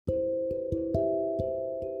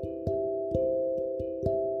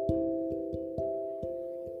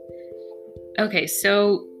Okay,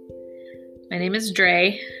 so my name is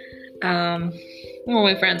Dre. Well,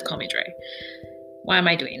 my friends call me Dre. Why am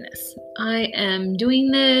I doing this? I am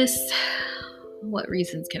doing this. What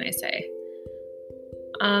reasons can I say?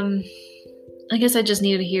 I guess I just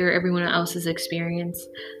needed to hear everyone else's experience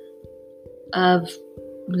of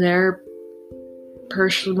their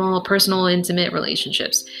personal, intimate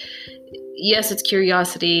relationships. Yes, it's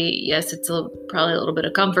curiosity. Yes, it's probably a little bit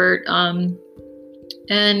of comfort.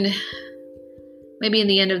 And maybe in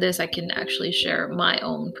the end of this, I can actually share my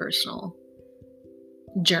own personal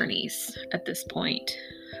journeys at this point.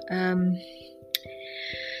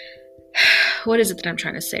 What is it that I'm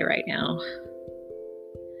trying to say right now?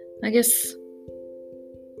 I guess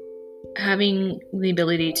having the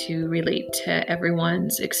ability to relate to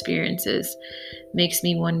everyone's experiences makes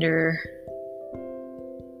me wonder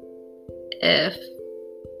if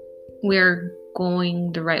we're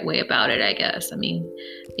going the right way about it, I guess. I mean,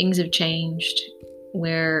 things have changed.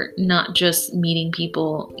 We're not just meeting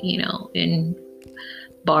people, in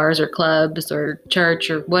bars or clubs or church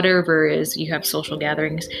or whatever it is. You have social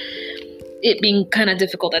gatherings. It being kind of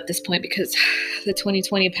difficult at this point because the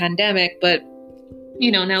 2020 pandemic, but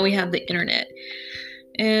now we have the internet.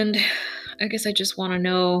 And I guess I just want to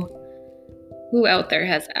know who out there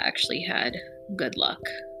has actually had good luck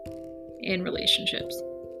in relationships.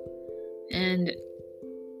 And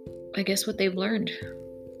I guess what they've learned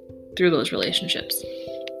through those relationships.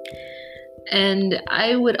 And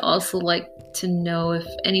I would also like to know if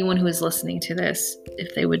anyone who is listening to this,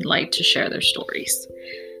 if they would like to share their stories.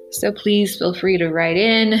 So please feel free to write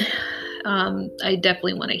in. I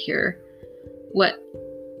definitely want to hear what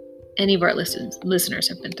any of our listeners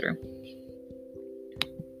have been through.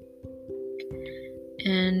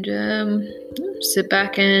 And sit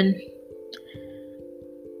back and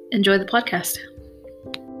enjoy the podcast.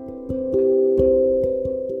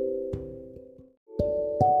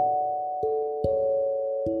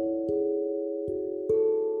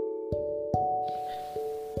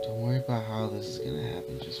 Don't worry about how this is gonna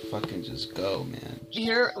happen. Just go, man.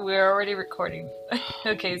 We're already recording.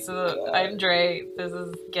 Okay, so I'm Dre. This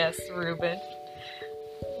is guest Ruben.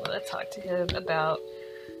 I'm gonna talk to him about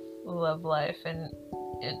love life in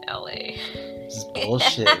LA. This is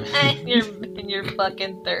bullshit. in your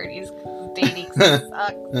fucking 30s, because dating sucks.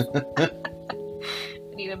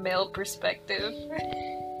 I need a male perspective.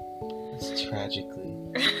 It's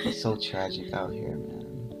so tragic out here, man.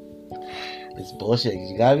 It's bullshit.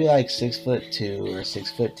 You gotta be like 6'2" or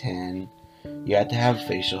 6'10". You have to have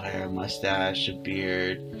facial hair, a mustache, a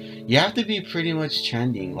beard. You have to be pretty much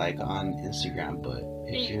trending, like on Instagram. But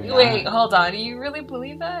if you're not, wait, hold on. Do you really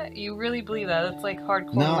believe that? You really believe that? That's like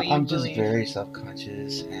hardcore. No, what you I'm believe. just very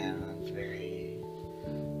self-conscious and I'm very,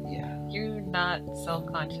 You're not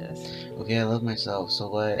self-conscious. Okay, I love myself. So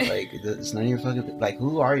what? Like, it's none of your fucking. Like,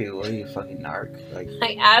 who are you? What are you, fucking narc? Like,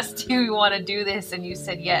 I asked you want to do this, and you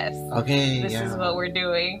said yes. Okay, This is what we're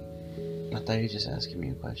doing. I thought you were just asking me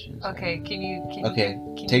a question. So. Okay, can you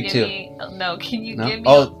take give two. me? No, can you No? give me?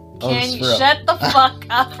 Can you shut the fuck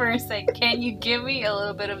up for a second? Can you give me a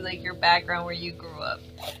little bit of like your background, where you grew up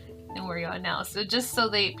and where you are now? So just so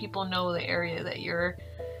people know the area that you're,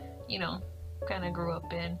 kind of grew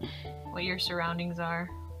up in, what your surroundings are,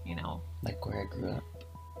 Like where I grew up.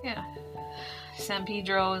 Yeah. San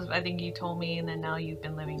Pedro, I think you told me, and then now you've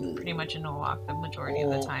been living pretty much in Norwalk the majority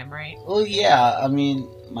of the time, right? Well, yeah. I mean,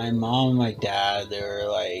 my mom and my dad, they were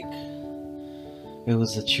like, it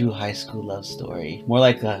was a true high school love story. More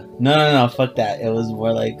like a no, fuck that. It was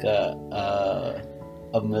more like a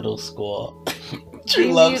middle school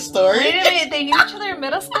true love story. Wait a minute, they knew each other in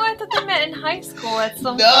middle school? I thought they met in high school at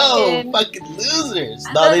some fucking losers.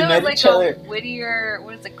 No, they met each other. Whittier,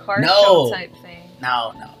 what is it, car show type thing?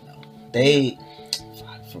 No. They.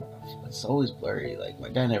 It's always blurry. Like, my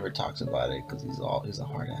dad never talks about it because he's a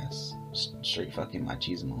hard ass, straight fucking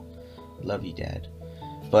machismo. Love you, Dad.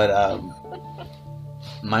 But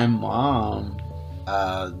my mom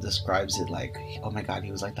describes it like, oh my god,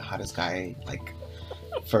 he was like the hottest guy, like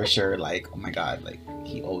for sure. Like, oh my god, like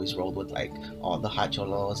he always rolled with like all the hot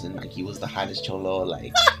cholos, and like he was the hottest cholo.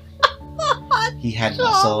 Like he had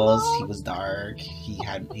muscles, he was dark, he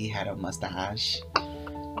had a mustache.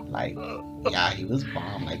 Like, yeah, he was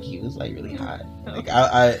bomb. Like, he was like really hot. Like,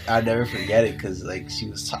 I never forget it because like she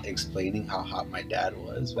was explaining how hot my dad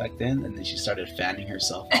was back then, and then she started fanning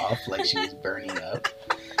herself off like she was burning up,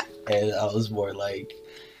 and I was more like,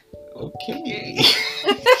 okay,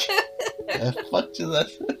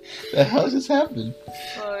 the hell just happened?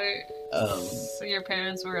 So your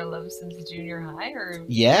parents were in love since junior high, or?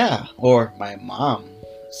 Yeah, or my mom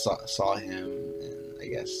saw him, and I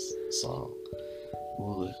guess saw.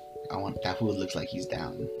 Ooh, that fool looks like he's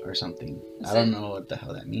down or something. I don't know what the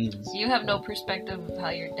hell that means. You have no perspective of how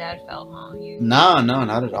your dad felt, huh? No,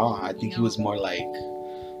 not at all. I think he was more like,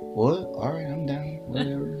 what? All right, I'm down.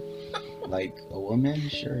 Whatever. Like a woman,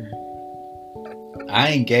 sure. I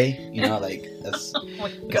ain't gay, like that's, oh my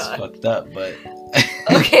God. That's fucked up. But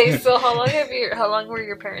okay, so how long were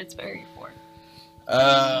your parents married for?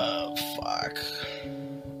 Fuck.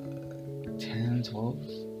 10, 12.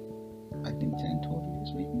 I think 10, 12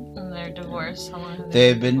 years maybe. And they're divorced. How long have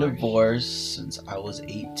They've been divorced since I was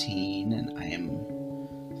 18, and I am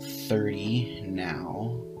 30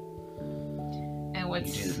 now. And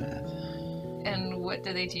You do the math. And what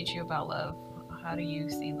do they teach you about love? How do you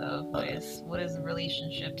see love? What is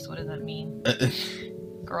relationships? What does that mean?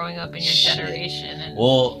 Growing up in your generation. And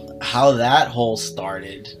well, how that whole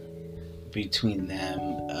started between them,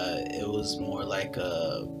 it was more like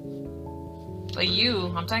a. But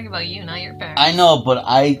I'm talking about you, not your parents. I know, but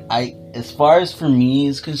I, as far as for me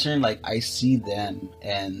is concerned, like I see them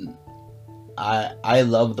and I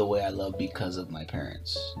love the way I love because of my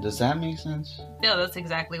parents. Does that make sense? Yeah, that's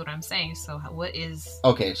exactly what I'm saying. So what is...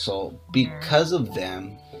 Okay, so because of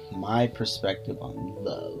them, my perspective on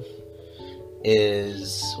love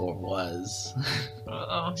is, or was...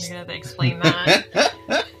 Uh-oh, you're gonna have to explain that.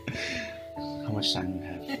 How much time do we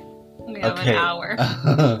have? We have an hour.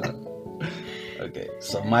 Okay,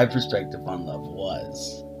 so my perspective on love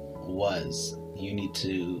was you need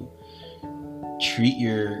to treat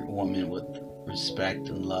your woman with respect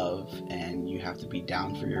and love, and you have to be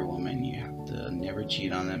down for your woman. You have to never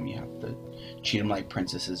cheat on them. You have to treat them like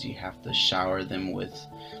princesses. You have to shower them with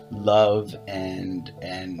love and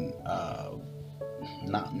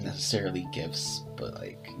not necessarily gifts, but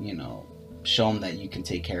like, show them that you can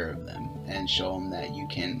take care of them and show them that you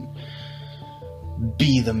can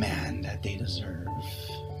be the man that they deserve.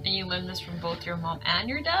 And you learned this from both your mom and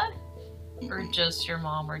your dad? Or just your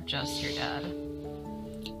mom or just your dad?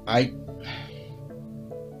 I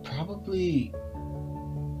probably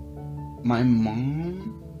my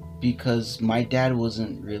mom, because my dad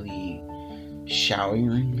wasn't really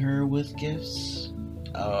showering her with gifts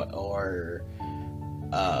or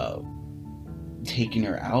taking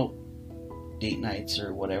her out date nights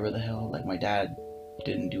or whatever the hell. Like my dad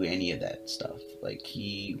didn't do any of that stuff. Like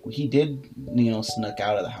he did, snuck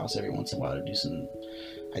out of the house every once in a while to do some.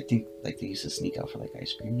 I think like they used to sneak out for like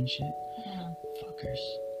ice cream and shit. Yeah. Fuckers.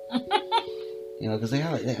 Because they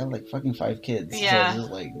have like fucking 5 kids. Yeah. So it's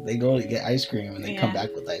just like they go to get ice cream and they come back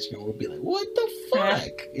with ice cream. We'll be like, what the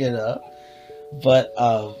fuck, But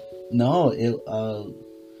no,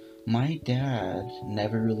 my dad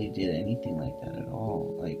never really did anything like that at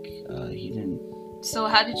all. Like he didn't. So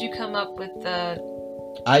how did you come up with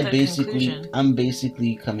I'm conclusion?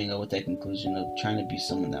 basically coming up with that conclusion of trying to be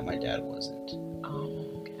someone that my dad wasn't. Oh,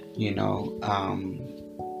 okay.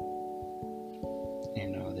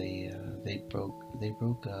 They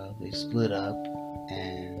broke up, they split up,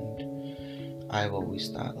 and I've always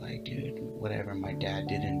thought like, dude, whatever my dad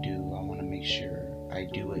didn't do, I want to make sure I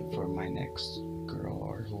do it for my next girl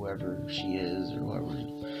or whoever she is or whoever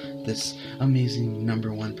this amazing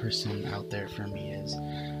number one person out there for me is.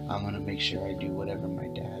 I want to make sure I do whatever my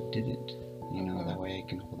dad didn't, that way I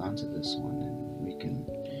can hold on to this one and we can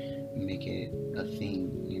make it a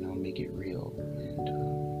thing, make it real.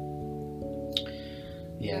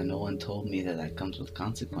 And no one told me that comes with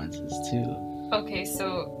consequences too. Okay,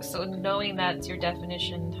 so knowing that's your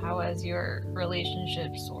definition, how has your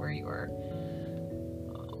relationships or your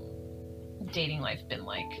dating life been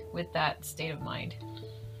like with that state of mind?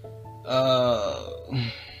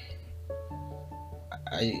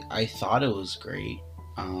 I thought it was great.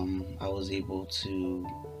 I was able to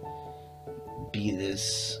be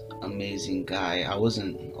this amazing guy. I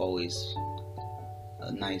wasn't always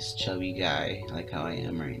a nice chubby guy like how I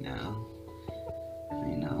am right now.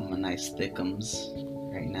 I'm a nice thickums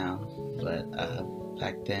right now. But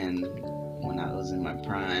back then, when I was in my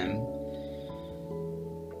prime,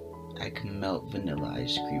 I could melt vanilla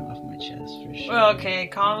ice cream off my chest for sure. Well, okay,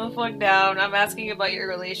 calm the fuck down. I'm asking about your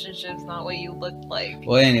relationships, not what you looked like.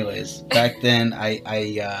 Well, anyways, back then I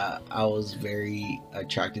was very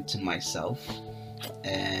attracted to myself,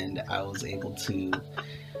 and I was able to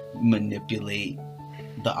manipulate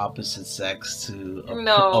the opposite sex to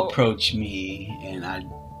approach me,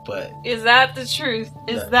 but is that the truth?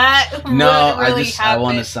 Is that no? what really happened? I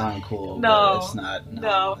want to sound cool. No, but it's not.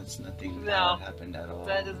 No, it's nothing. No, that happened at all.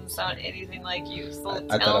 That doesn't sound anything like you. So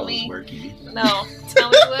I thought it was working. No, tell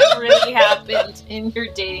me what really happened in your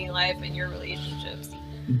dating life and your relationships.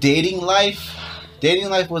 Dating life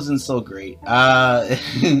wasn't so great.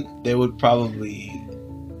 They would probably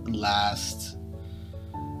last.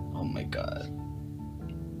 Oh my god.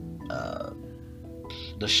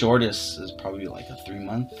 The shortest is probably like a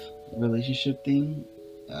 3-month relationship thing.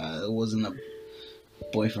 It wasn't a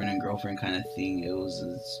boyfriend and girlfriend kind of thing. It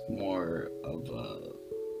was more of a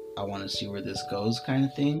I want to see where this goes kind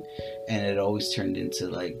of thing, and it always turned into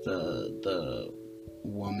like the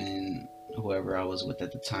woman, whoever I was with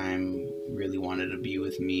at the time, really wanted to be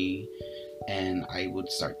with me, and I would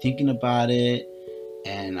start thinking about it,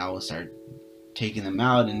 and I would start taking them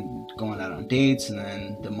out and going out on dates, and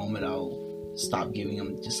then the moment I'll stop giving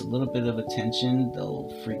them just a little bit of attention, they'll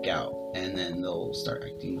freak out, and then they'll start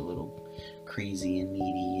acting a little crazy and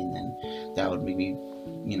needy, and then that would make me,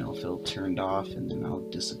 feel turned off, and then I'll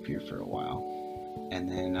disappear for a while. And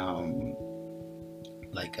then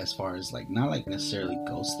like as far as like not like necessarily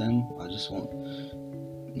ghost them, I just won't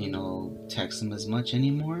text them as much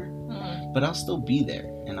anymore. But I'll still be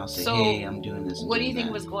there, and I'll say, hey, I'm doing this. What do you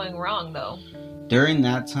think was going wrong though? During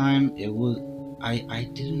that time, it was I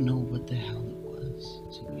didn't know what the hell it was,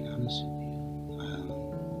 to be honest with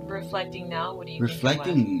you. Reflecting now, what do you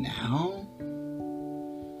reflecting now?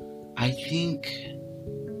 I think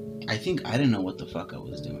I didn't know what the fuck I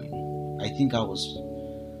was doing. I think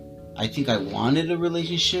I wanted a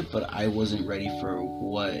relationship, but I wasn't ready for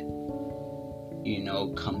what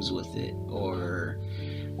comes with it, or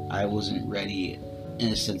I wasn't ready in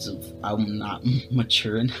a sense of I'm not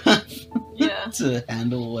mature enough to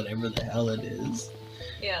handle whatever the hell it is.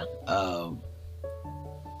 Yeah.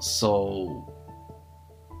 So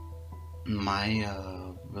my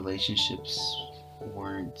relationships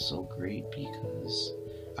weren't so great because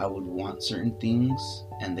I would want certain things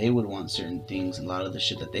and they would want certain things. A lot of the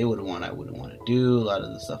shit that they would want, I wouldn't want to do. A lot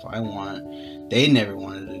of the stuff I want, they never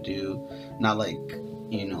wanted to do. Not like,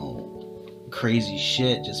 crazy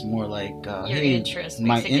shit, just more like hey, interest,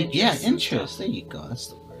 interest. There you go. That's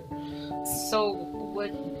the word. So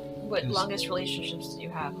what longest relationships did you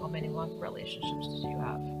have? How many long relationships did you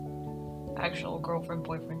have? Actual girlfriend,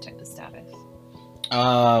 boyfriend type of status?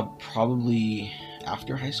 Probably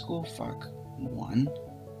after high school, 1.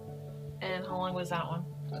 And how long was that one?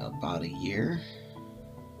 About a year.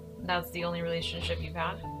 That's the only relationship you've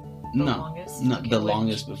had? Longest? No, okay, the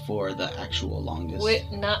longest before the actual longest.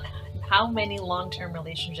 How many long-term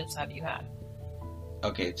relationships have you had?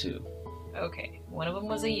 Okay, 2. Okay, one of them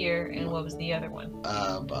was a year, and what was the other one?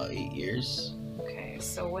 About 8 years. Okay,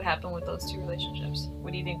 so what happened with those 2 relationships?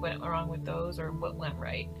 What do you think went wrong with those, or what went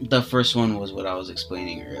right? The first one was what I was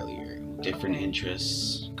explaining earlier. Different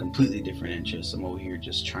interests, completely different interests. I'm over here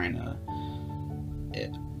just trying to,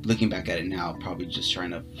 looking back at it now, probably just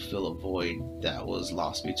trying to fill a void that was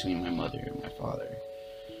lost between my mother and my father.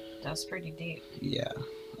 That's pretty deep. Yeah,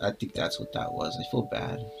 I think that's what that was. I feel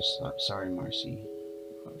bad. Sorry, Marcy.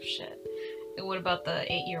 Oh, shit. And what about the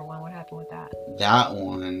 8-year one? What happened with that? That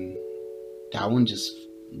one just,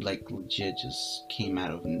 like, legit just came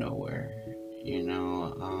out of nowhere, 8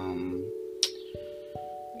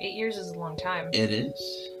 years is a long time. It is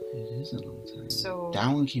a long time. So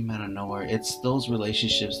that one came out of nowhere. It's those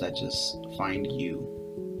relationships that just find you.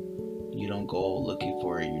 You don't go looking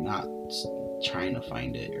for it. You're not trying to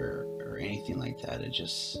find it or anything like that. It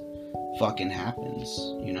just fucking happens,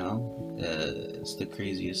 It's the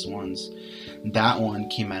craziest ones. That one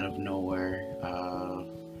came out of nowhere,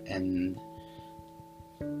 and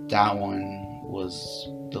that one was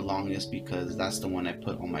the longest because that's the one I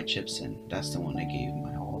put all my chips in. That's the one I gave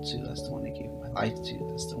my all to. That's the one I gave my life to.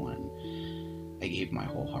 That's the one I gave my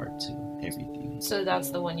whole heart to. Everything. So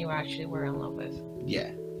that's the one you actually were in love with?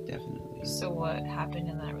 Yeah, definitely. So what happened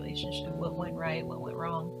in that relationship? What went right? What went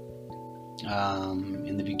wrong?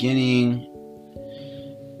 In the beginning,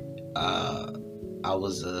 I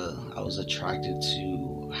was attracted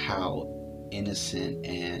to how innocent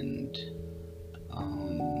and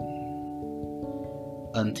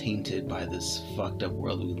untainted by this fucked up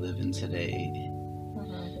world we live in today.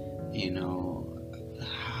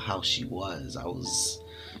 How she was.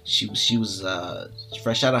 She was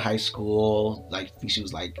fresh out of high school. Like, I think she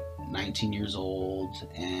was like 19 years old,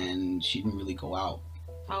 and she didn't really go out.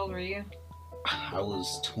 How old were you? I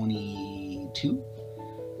was 22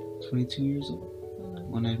 years old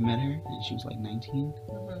when I met her, and she was like 19.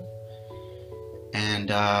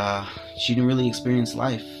 And she didn't really experience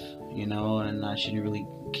life, and she didn't really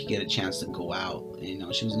get a chance to go out. She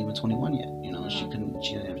wasn't even 21 yet. She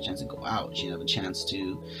didn't have a chance to go out. She didn't have a chance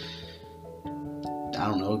to, I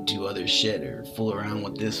don't know, do other shit or fool around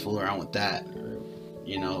with this, fool around with that,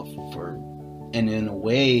 or and in a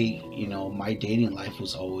way, my dating life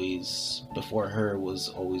was always, before her, was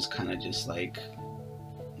always kind of just like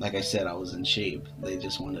I said, I was in shape. They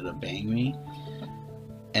just wanted to bang me.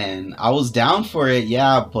 And I was down for it,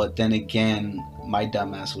 yeah, but then again, my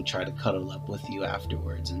dumbass would try to cuddle up with you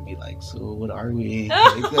afterwards and be like, so what are we?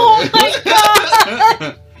 Oh my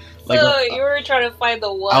god! Like, so you were trying to find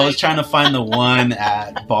the one. I was trying to find the one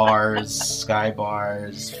at bars, sky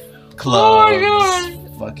bars, Oh clubs, my god!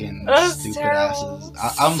 fucking That's stupid terrible.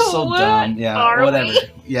 asses. I'm so what dumb. Yeah, are whatever. we?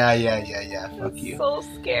 Yeah. Fuck you. So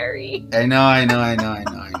scary. I know. I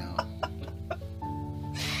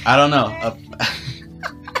don't know.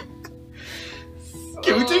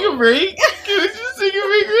 Can we take a break? Can we just take a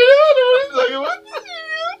break right now? I don't want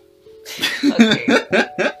to talk about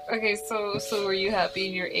this. Okay, so were you happy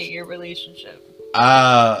in your 8-year relationship?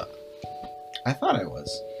 I thought I was.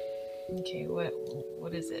 Okay,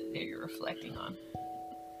 what is it that you're reflecting on?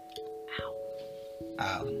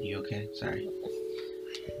 Ow. You okay? Sorry.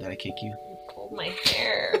 Did I kick you? You pulled my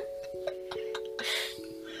hair.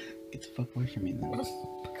 Get the fuck away from me then.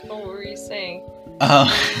 What were you saying?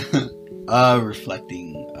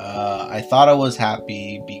 Reflecting. I thought I was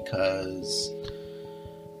happy because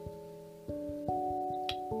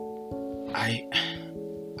I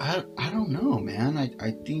don't know, man.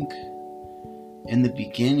 I think in the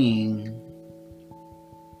beginning,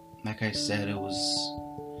 like I said, it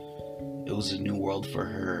was a new world for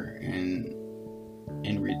her, and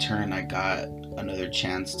in return I got another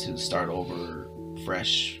chance to start over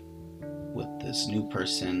fresh with this new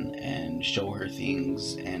person and show her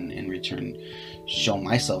things, and in return show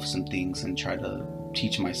myself some things and try to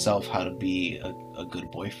teach myself how to be a good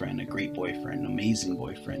boyfriend, a great boyfriend, amazing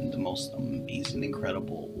boyfriend, the most amazing,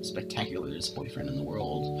 incredible, spectacularest boyfriend in the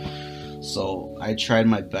world. So I tried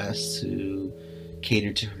my best to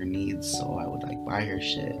cater to her needs. So I would like buy her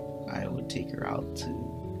shit, I would take her out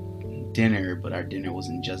to dinner, but our dinner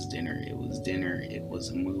wasn't just dinner, it was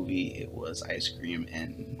a movie, it was ice cream,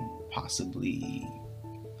 and possibly,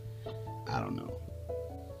 I don't know,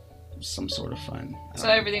 some sort of fun. So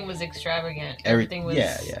everything was extravagant. Everything was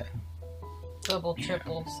yeah. Double,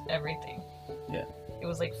 triples, everything. Yeah. It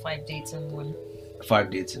was like 5 dates in one. 5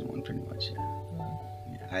 dates in one, pretty much.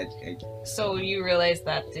 Yeah. So you realized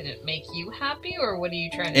that didn't make you happy, or what are you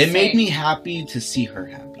trying to say? It made me happy to see her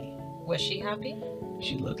happy. Was she happy?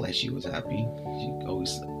 She looked like she was happy. She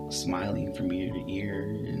always smiling from ear to ear,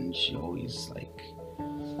 and she always like,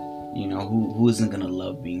 you know, who isn't gonna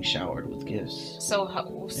love being showered with gifts? So how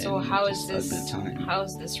is this a good time? How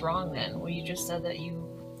is this wrong then? Well, you just said that you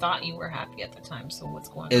thought you were happy at the time. So what's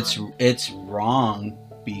going on? It's wrong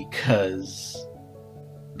because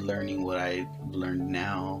learning what I learned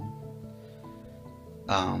now,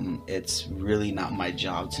 it's really not my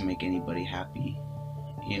job to make anybody happy.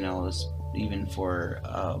 You know, it's even for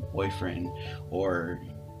a boyfriend, or,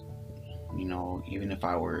 you know, even if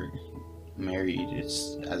I were married,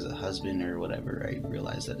 it's as a husband or whatever, I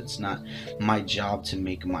realize that it's not my job to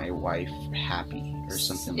make my wife happy or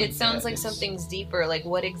something like that. It sounds like something's deeper. Like,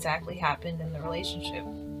 what exactly happened in the relationship?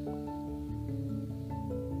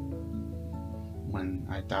 When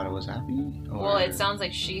I thought I was happy? Well, it sounds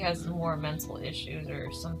like she has more mental issues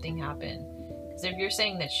or something happened. Because if you're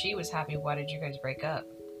saying that she was happy, why did you guys break up?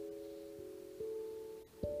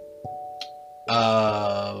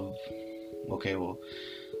 Okay, well,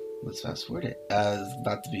 let's fast forward it. It's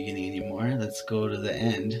not the beginning anymore. Let's go to the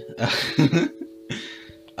end.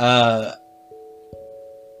 I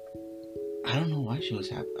don't know why she was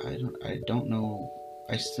happy. I don't know.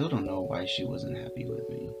 I still don't know why she wasn't happy with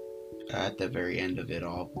me at the very end of it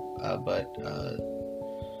all. But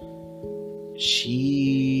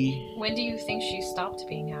she... When do you think she stopped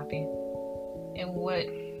being happy? And what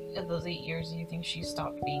of those 8 years do you think she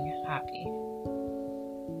stopped being happy?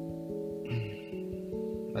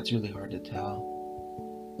 That's really hard to tell.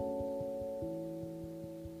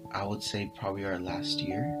 I would say probably our last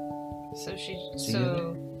year. So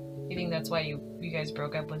you think that's why you guys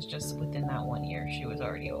broke up, was just within that 1 year she was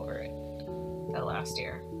already over it? That last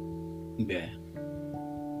year? Yeah.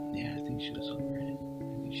 Yeah, I think she was over it.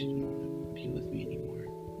 I think she didn't want to be with me anymore.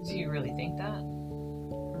 Do you really think that?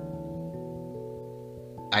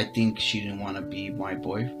 I think she didn't want to be she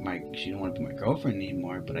didn't want to be my girlfriend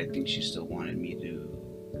anymore, but I think she still wanted me to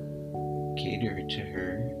cater to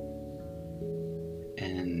her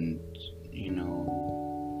and, you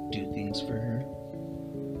know, do things for her.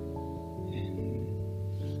 And,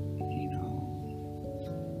 you know,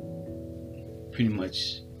 pretty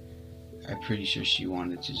much, I'm pretty sure she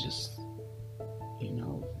wanted to just, you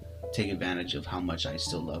know, take advantage of how much I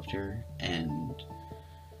still loved her and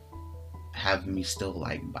have me still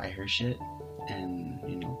like buy her shit and,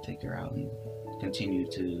 you know, take her out and continue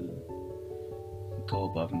to go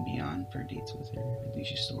above and beyond for dates with her. I think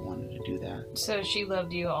she still wanted to do that. So she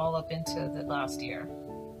loved you all up into the last year?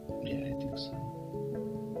 Yeah, I think so.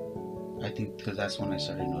 I think because that's when I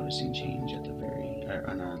started noticing change at the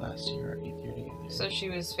on our last year, our 8th year together. So she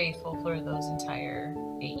was faithful for those entire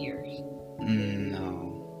 8 years?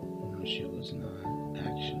 No, she was not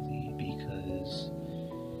actually, because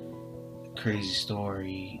crazy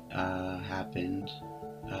story happened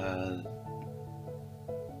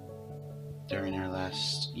during our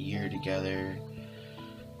last year together.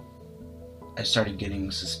 I started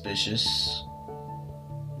getting suspicious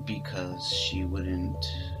because she wouldn't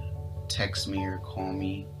text me or call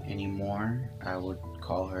me anymore. I would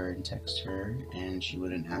call her and text her, and she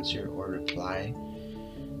wouldn't answer or reply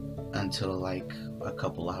until like a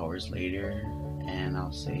couple hours later. And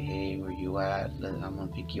I'll say, hey, where you at? I'm gonna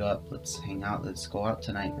pick you up. Let's hang out. Let's go out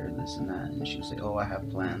tonight, or this and that. And she'll say, oh, I have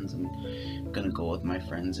plans. I'm gonna go with my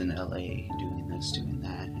friends in LA, doing this, doing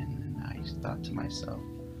that. And I thought to myself,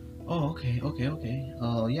 oh, okay.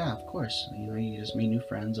 Oh, yeah, of course. You just meet new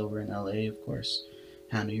friends over in LA, of course.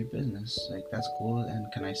 Handle your business. Like, that's cool.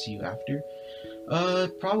 And can I see you after?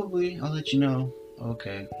 Probably. I'll let you know.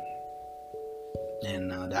 Okay.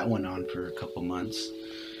 And that went on for a couple months.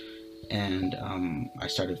 And I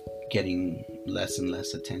started getting less and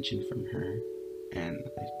less attention from her. And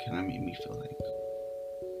it kind of made me feel like,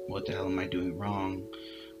 what the hell am I doing wrong?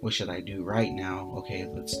 What should I do right now? Okay,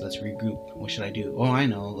 let's regroup. What should I do? Oh, I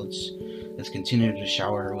know. Let's continue to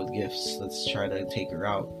shower her with gifts. Let's try to take her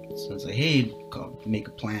out. So it's like, hey, make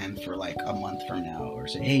a plan for like a month from now, or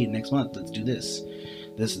say, hey, next month let's do this.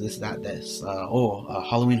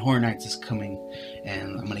 Halloween Horror Nights is coming,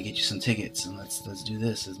 and I'm gonna get you some tickets, and let's do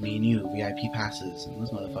this. It's me and you, VIP passes, and those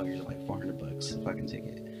motherfuckers are like $400 a fucking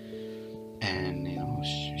ticket. And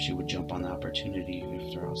she would jump on the opportunity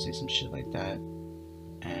after I'll say some shit like that.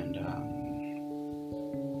 And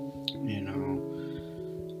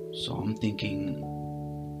so I'm thinking,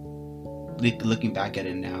 looking back at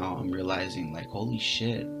it now, I'm realizing, like, holy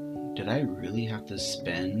shit, did I really have to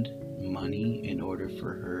spend money in order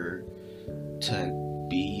for her to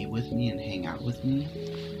be with me and hang out with me?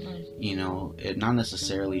 It not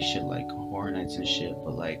necessarily shit like horror nights and shit,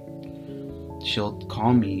 but like, she'll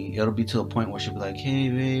call me. It'll be to a point where she'll be like, hey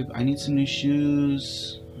babe, I need some new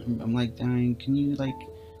shoes. I'm like, dang, can you like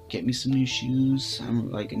get me some new shoes?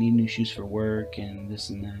 I'm like, I need new shoes for work and this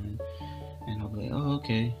and that. And I'll be like, oh,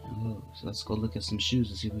 okay. Oh, so let's go look at some shoes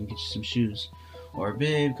and see if we can get you some shoes. Or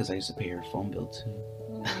babe, because I used to pay her phone bill too.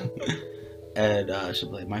 And she'll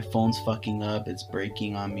be like, my phone's fucking up. It's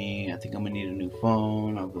breaking on me. I think I'm gonna need a new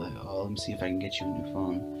phone. I'll be like, oh, let me see if I can get you a new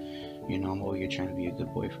phone. I'm over here trying to be a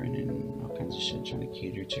good boyfriend and all kinds of shit, trying to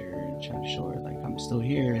cater to her and trying to show her, like, I'm still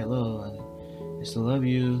here. Hello, I still love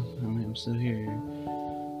you. I'm still here.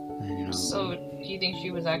 And, so, do you think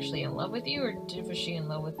she was actually in love with you, or was she in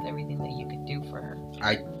love with everything that you could do for her?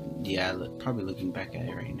 Probably looking back at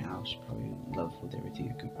it right now, she's probably in love with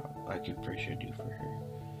everything I could for sure do for her,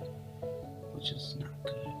 which is not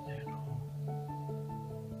good at all.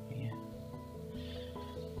 Yeah.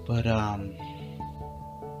 But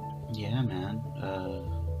yeah, man.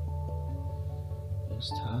 It was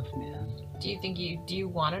tough, man. Do you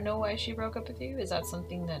want to know why she broke up with you? Is that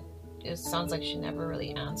something that it sounds like she never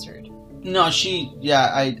really answered? No,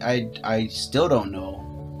 I still don't know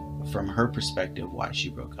from her perspective why she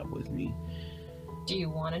broke up with me. Do you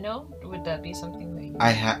want to know? Would that be something that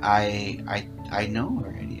I know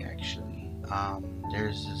already, actually.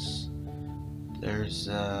 There's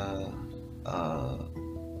a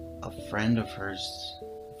friend of hers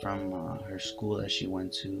from her school that she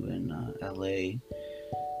went to in LA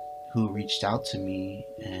who reached out to me,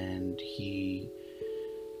 and he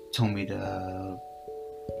told me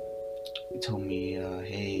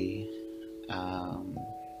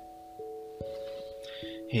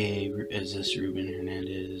hey, is this Ruben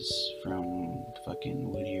Hernandez from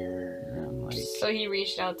fucking Whittier? And I'm like, so he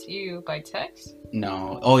reached out to you by text?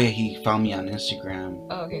 No. Oh yeah, he found me on Instagram.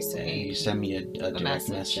 Oh, okay, so he sent me a direct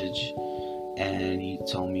message, and he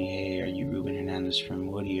told me, hey, are you Ruben Hernandez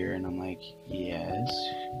from Whittier? And I'm like, yes.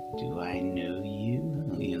 Do I know you?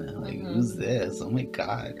 Who's this? Oh my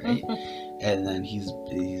god, right? And then he's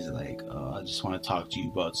like, oh, I just want to talk to you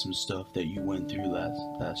about some stuff that you went through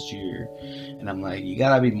last year. And I'm like, you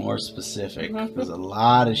gotta be more specific, because a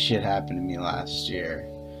lot of shit happened to me last year.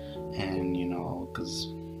 And because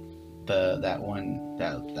that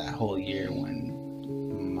whole year when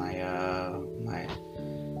my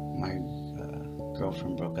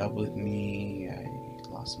girlfriend broke up with me, I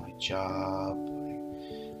lost my job,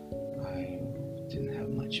 I didn't have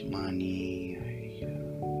much money, I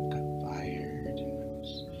got fired,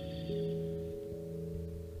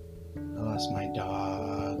 and I lost my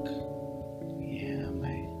dog. Yeah,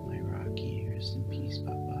 my Rocky, rest in peace,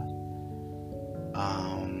 Papa.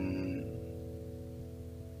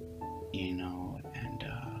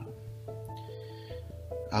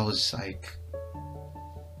 I was like,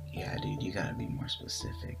 yeah, dude, you gotta be more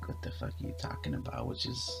specific. What the fuck are you talking about? Which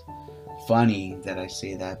is funny that I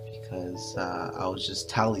say that because I was just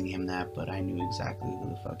telling him that, but I knew exactly who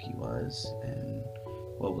the fuck he was and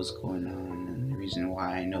what was going on. And the reason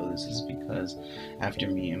why I know this is because after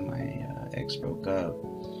me and my ex broke up,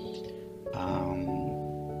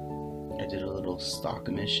 I did a little stalk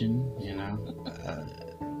mission, you know.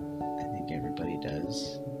 I think everybody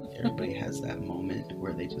does. Everybody has that moment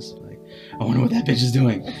where they just like, I wonder what that bitch is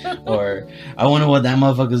doing, or I wonder what that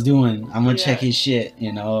motherfucker's doing. I'm gonna check his shit,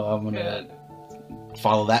 you know. I'm gonna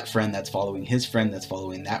follow that friend that's following his friend that's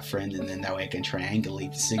following that friend, and then that way I can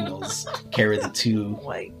triangulate the signals, carry the 2. Oh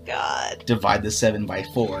my god. Divide the 7 by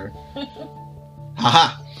 4.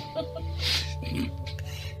 Haha.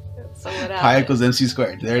 So what happened? Pi equals MC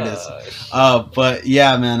squared. There it is. But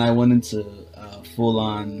yeah, man, I went into full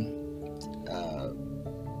on,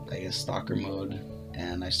 I guess, stalker mode,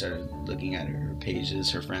 and I started looking at her pages,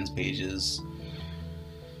 her friends' pages.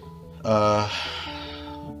 I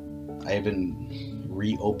even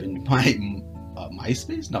reopened my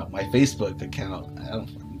MySpace? No, my Facebook account. I don't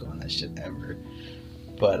fucking go on that shit ever.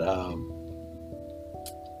 But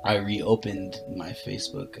I reopened my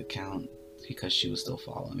Facebook account because she was still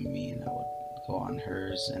following me, and I would go on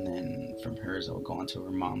hers, and then from hers I would go on to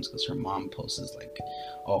her mom's, because her mom posts like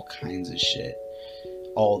all kinds of shit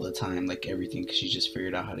all the time, like everything, because she just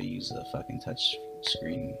figured out how to use a fucking touch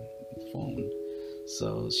screen phone,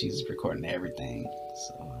 so she's recording everything.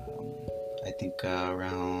 So I think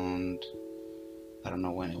around, I don't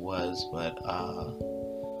know when it was, but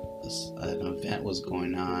an event was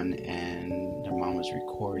going on, and her mom was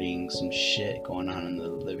recording some shit going on in the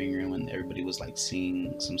living room, and everybody was like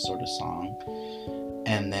singing some sort of song.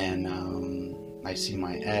 And then I see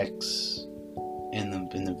my ex in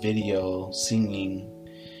the video singing,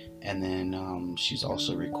 and then she's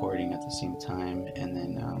also recording at the same time, and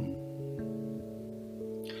then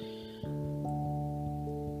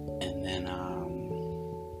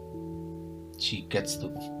she gets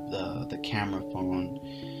the camera phone,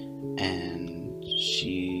 and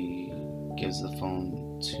she gives the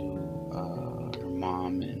phone to her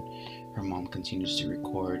mom, and her mom continues to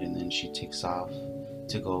record, and then she takes off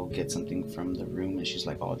to go get something from the room, and she's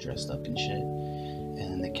like all dressed up and shit,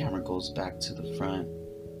 and then the camera goes back to the front,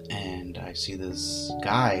 and I see this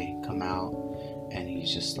guy come out, and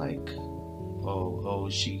he's just like, oh,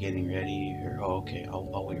 is she getting ready? Or, oh, okay,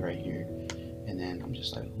 I'll wait right here. And then I'm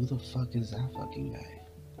just like, who the fuck is that fucking guy?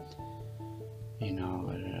 You know,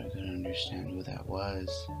 I couldn't understand who that was.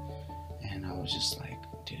 And I was just like,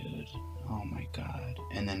 dude, oh my god.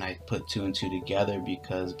 And then I put 2 and 2 together,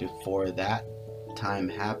 because before that time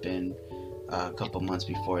happened, a couple months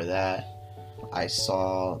before that, I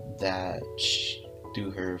saw that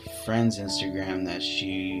through her friend's Instagram that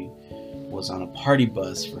she was on a party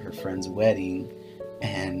bus for her friend's wedding,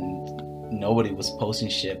 and nobody was posting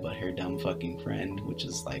shit but her dumb fucking friend, which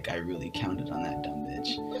is like, I really counted on that dumb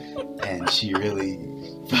bitch. And she really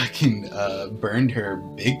fucking burned her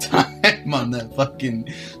big time on that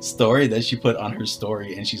fucking story that she put on her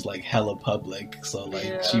story, and she's like hella public, so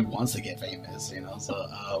like she wants to get famous, you know. So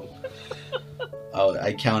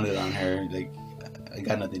I counted on her. Like, I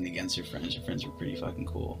got nothing against her friends. Her friends were pretty fucking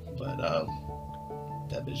cool, but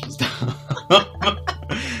that bitch was dumb.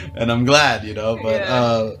 And I'm glad, you know.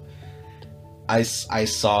 But I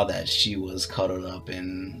saw that she was cuddled up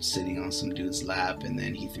and sitting on some dude's lap, and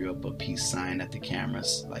then he threw up a peace sign at the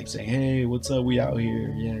cameras, like saying, hey, what's up, we out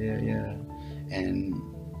here, yeah. And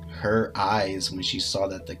her eyes, when she saw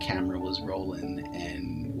that the camera was rolling,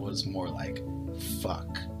 and was more like,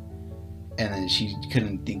 fuck. And then she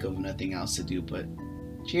couldn't think of nothing else to do but,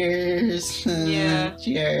 cheers. Yeah.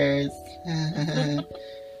 Cheers.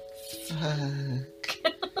 Fuck.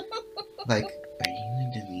 Like, are you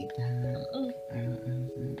gonna delete that?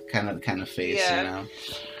 Kind of face, you know.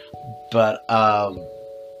 But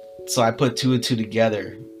so I put 2 and 2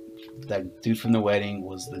 together. That dude from the wedding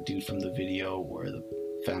was the dude from the video where the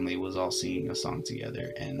family was all singing a song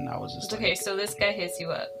together, and I was just okay. Like, so this guy hits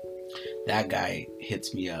you up. That guy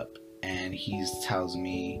hits me up, and he tells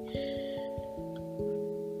me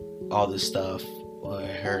all this stuff. I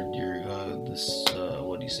heard you're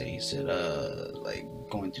what do you say? He said, like,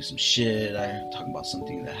 going through some shit. I talking about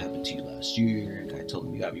something that happened to you last year. And I told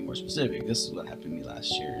him, you gotta be more specific. This is what happened to me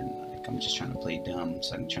last year, and like, I'm just trying to play dumb,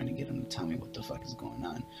 so I'm trying to get him to tell me what the fuck is going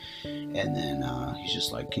on. And then he's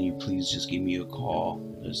just like, can you please just give me a call?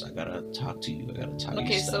 I gotta talk to you. I gotta tell you.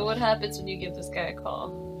 Okay, stuff. so what happens when you give this guy a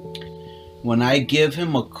call? When I give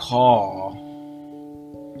him a call,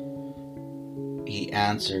 he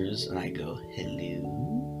answers, and I go,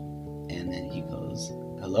 hello. And then he goes,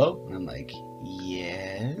 hello? And I'm like,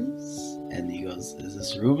 yes. And he goes, is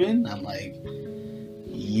this Ruben? I'm like,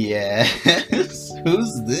 yes.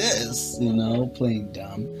 Who's this? You know, playing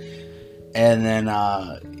dumb. And then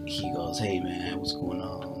he goes, hey man, what's going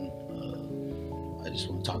on? I just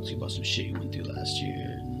want to talk to you about some shit you went through last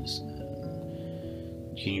year. And this,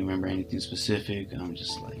 can you remember anything specific? And I'm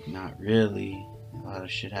just like, not really. A lot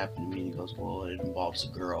of shit happened to me. And he goes, well, it involves a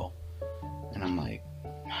girl. And I'm like,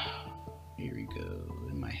 here we go,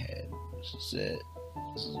 in my head. This is it.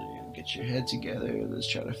 This is it. Get your head together. Let's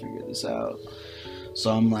try to figure this out.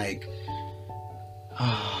 So I'm like,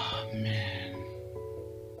 oh man,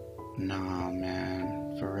 nah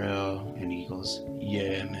man, for real. And he goes,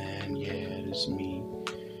 yeah man, yeah, it's me.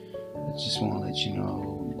 I just want to let you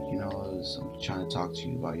know, I'm trying to talk to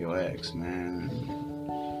you about your ex, man.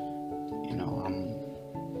 You know,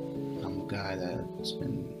 I'm a guy that's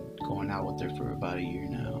been going out with her for about a year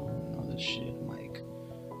now, and all this shit. I'm like,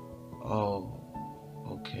 oh,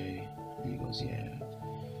 okay. And he goes, yeah.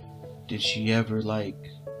 Did she ever like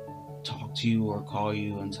talk to you or call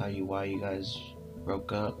you and tell you why you guys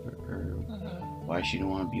broke up, or why she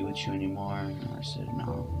didn't want to be with you anymore? And I said,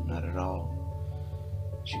 no, not at all.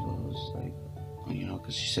 She goes like,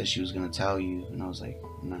 because she said she was gonna tell you, and I was like,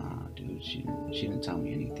 nah, dude, she didn't tell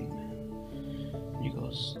me anything, man. And he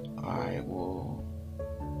goes, all right, well,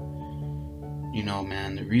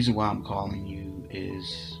 man, the reason why I'm calling you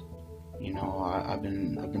is, I've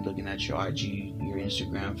been looking at your IG, your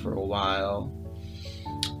Instagram for a while,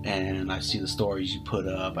 and I see the stories you put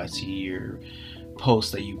up. I see your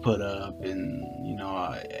posts that you put up, and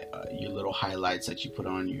your little highlights that you put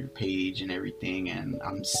on your page and everything. And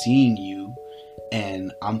I'm seeing you,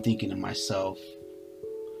 and I'm thinking to myself,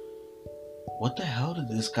 what the hell did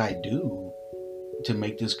this guy do to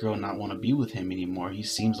make this girl not want to be with him anymore? He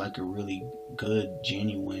seems like a really good,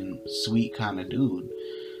 genuine, sweet kind of dude.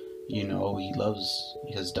 He loves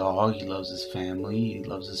his dog, he loves his family, he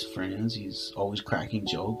loves his friends, he's always cracking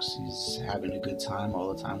jokes, he's having a good time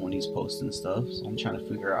all the time when he's posting stuff. So I'm trying to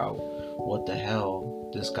figure out what the hell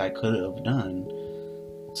this guy could have done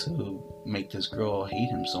to make this girl hate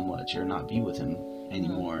him so much or not be with him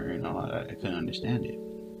anymore. I couldn't understand it.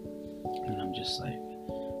 And I'm just like,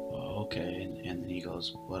 oh, okay. And then he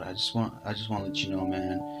goes, but I just want to let you know,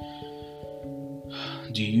 man,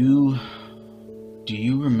 do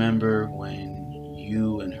you remember when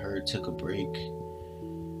you and her took a break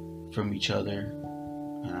from each other?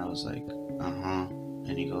 And I was like, uh-huh.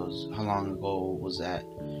 And he goes, how long ago was that?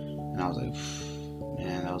 And I was like,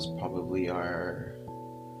 man, that was probably our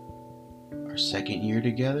second year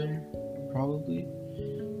together, probably.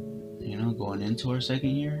 Going into our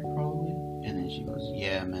second year, probably. And then she goes,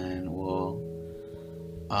 yeah, man, well,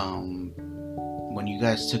 when you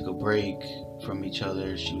guys took a break from each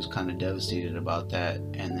other, she was kind of devastated about that,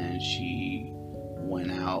 and then she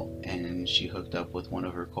went out and she hooked up with one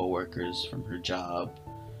of her coworkers from her job,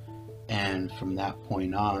 and from that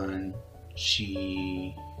point on,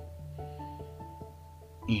 she,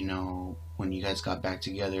 when you guys got back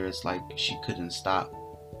together, it's like she couldn't stop,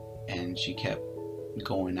 and she kept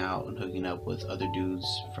going out and hooking up with other dudes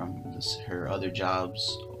from her other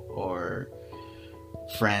jobs, or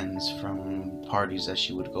friends from parties that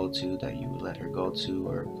she would go to that you would let her go to,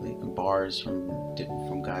 or bars from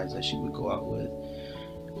guys that she would go out with.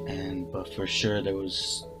 But for sure there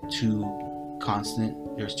was 2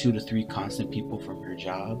 to 3 constant people from her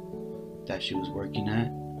job that she was working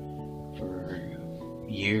at for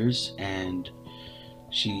years, and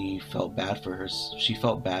she felt bad for her. She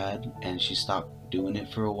felt bad, and she stopped doing it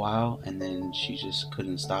for a while, and then she just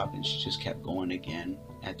couldn't stop, and she just kept going again.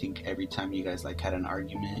 I think every time you guys had an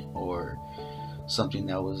argument or something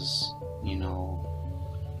that was,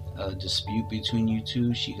 a dispute between you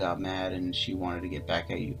two, she got mad and she wanted to get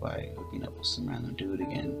back at you by hooking up with some random dude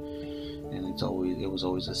again. And it was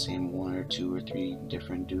always the same 1 or 2 or 3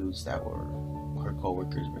 different dudes that were her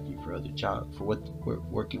coworkers working for other job, for what were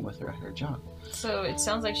working with her at her job. So it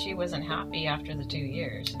sounds like she wasn't happy after the 2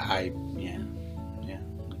 years. Looking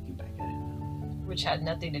back at it now. Which had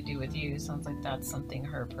nothing to do with you. Sounds like that's something,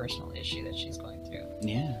 her personal issue that she's going through.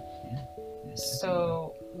 Yeah.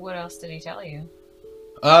 So what else did he tell you?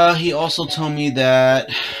 He also told me that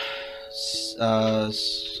so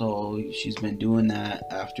she's been doing that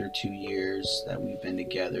after 2 years that we've been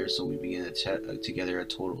together. So we've been together a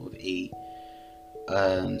total of 8.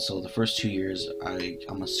 So the first 2 years,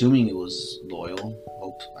 I'm assuming it was loyal.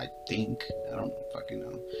 I think. I don't fucking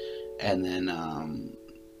know. And then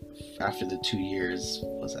after the 2 years,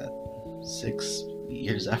 was that 6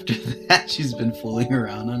 years after that? She's been fooling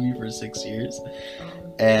around on me for 6 years.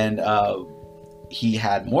 And he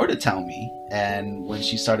had more to tell me. And when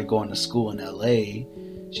she started going to school in LA,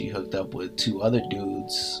 she hooked up with 2 other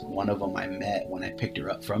dudes. One of them I met when I picked her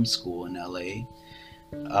up from school in LA.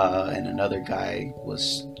 And another guy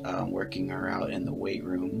was working her out in the weight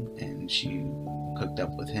room, and she hooked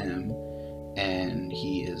up with him. And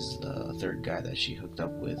he is the 3rd guy that she hooked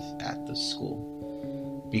up with at the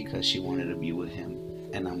school because she wanted to be with him.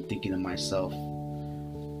 And I'm thinking to myself,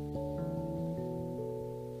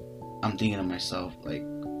 like,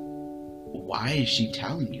 why is she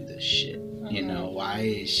telling you this shit? You know, why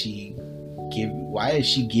is she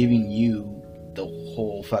giving you the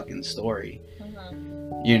whole fucking story?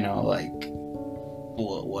 You know, like,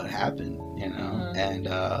 what happened? You know? And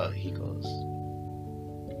he goes,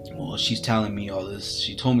 well, she's telling me all this.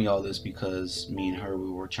 She told me all this because me and her,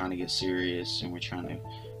 we were trying to get serious and we're trying to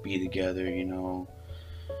be together. You know,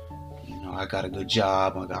 I got a good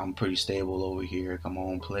job. I'm pretty stable over here. I got my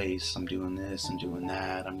own place. I'm doing this. I'm doing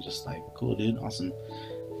that. I'm just like, cool, dude, awesome.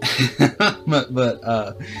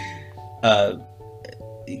 but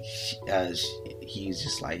he's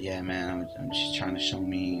just like, yeah, man. I'm just trying to show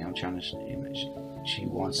me. I'm trying to. She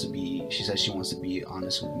says she wants to be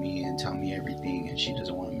honest with me and tell me everything, and she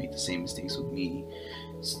doesn't want to make the same mistakes with me.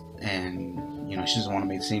 And she doesn't want to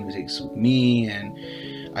make the same mistakes with me, and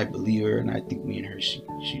I believe her, and I think me and her should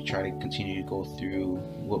try to continue to go through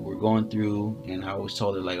what we're going through. And I always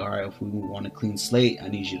told her, like, all right, if we want a clean slate, I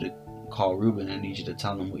need you to call Ruben. I need you to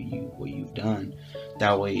tell him what you've done.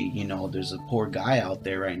 That way, there's a poor guy out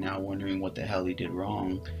there right now wondering what the hell he did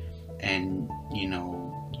wrong, and you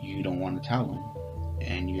don't want to tell him,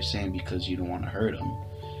 and you're saying because you don't want to hurt him,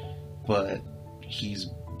 but he's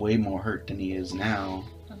way more hurt than he is now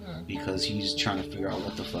because he's trying to figure out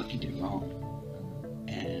what the fuck he did wrong.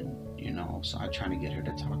 And so I'm trying to get her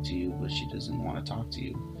to talk to you, but she doesn't want to talk to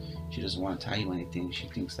you. She doesn't want to tell you anything. She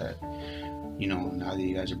thinks that now that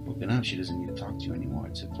you guys are broken up, she doesn't need to talk to you anymore.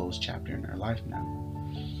 It's a closed chapter in her life now.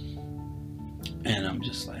 And I'm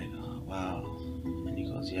just like, oh, wow. And he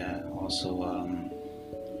goes, yeah, also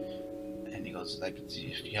and he goes, like,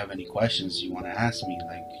 if you have any questions you want to ask me,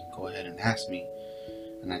 like, go ahead and ask me.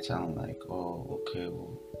 And I tell him, like, oh, okay,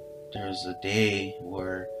 well, there's a day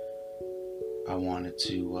where I wanted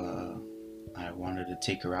to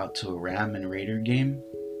take her out to a Ram and Raider game,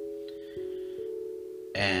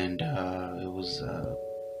 and it was the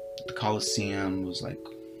Coliseum. It was like,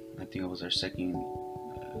 I think it was our second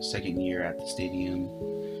year at the stadium,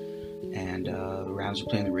 and the Rams were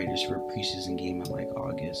playing the Raiders for a preseason game in like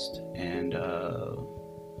August, and I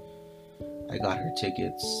got her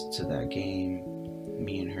tickets to that game,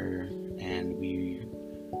 me and her, and we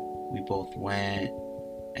both went.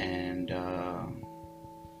 And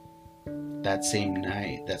that same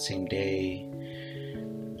day,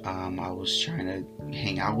 I was trying to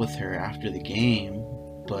hang out with her after the game,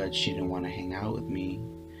 but she didn't want to hang out with me.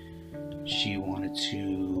 She wanted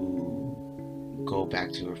to go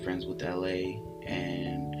back to her friends with LA,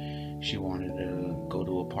 and she wanted to go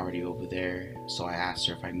to a party over there. So I asked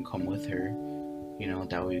her if I can come with her,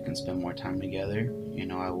 that way we can spend more time together.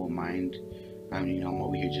 I won't mind. I'm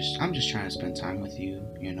over here I'm just trying to spend time with you.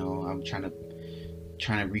 I'm trying to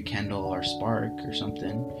rekindle our spark or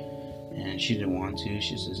something. And she didn't want to.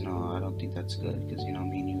 She says, no, I don't think that's good, because me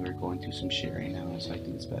and you are going through some shit right now, so I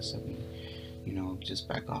think it's best that we just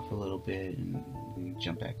back off a little bit and we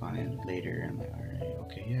jump back on it later. I'm like, all right,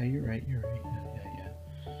 okay, yeah, you're right, yeah.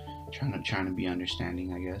 Trying to be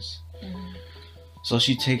understanding, I guess. So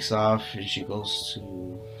she takes off and she goes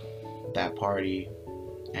to that party.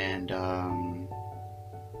 And I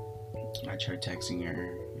tried texting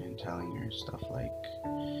her and telling her stuff like,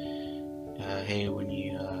 hey, when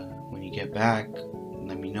you get back,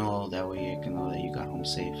 let me know. That way I can know that you got home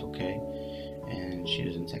safe, okay? And she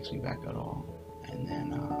doesn't text me back at all. And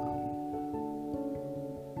then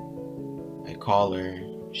I call her.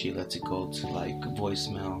 She lets it go to like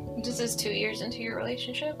voicemail. This is 2 years into your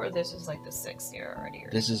relationship, or this is like the 6th year already?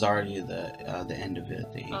 This is already the end of it,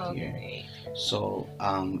 the 8th year. So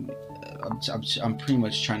I'm pretty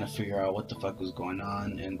much trying to figure out what the fuck was going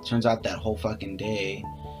on, and it turns out that whole fucking day,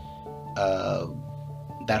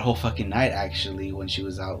 that whole fucking night actually, when she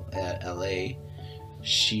was out at LA,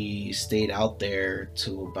 she stayed out there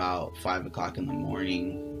till about 5 o'clock in the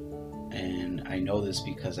morning. And I know this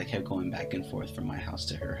because I kept going back and forth from my house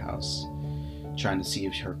to her house, trying to see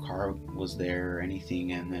if her car was there or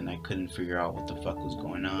anything, and then I couldn't figure out what the fuck was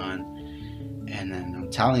going on. And then I'm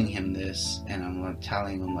telling him this, and I'm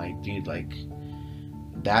telling him, like, dude, like,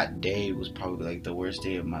 that day was probably like the worst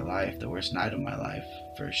day of my life, the worst night of my life,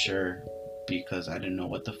 for sure, because I didn't know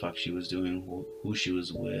what the fuck she was doing, who she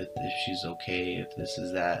was with, if she's okay, if this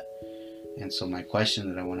is that. And so my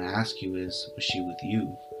question that I want to ask you is, was she with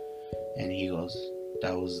you? And he goes,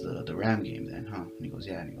 that was the Ram game then, huh? And he goes,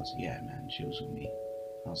 yeah. And he goes, yeah, man, she was with me.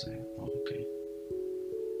 I was like, oh, okay.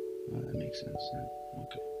 Well, that makes sense then.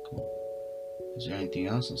 Okay, cool. Is there anything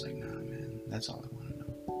else? I was like, nah, man, that's all I want to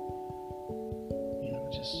know. You know,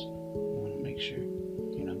 just want to make sure,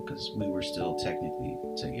 you know, because we were still technically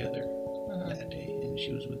together that day, and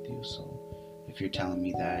she was with you. So if you're telling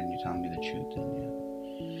me that and you're telling me the truth, then yeah.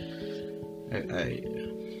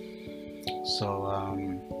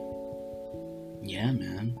 Yeah,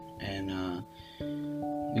 man. And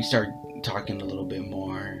we start talking a little bit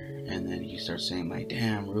more, and then he starts saying like,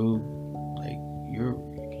 damn, Rube, like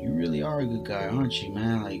you really are a good guy, aren't you,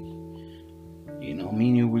 man? Like, you know, me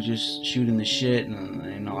and you were just shooting the shit, and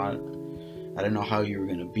you know, I didn't know how you were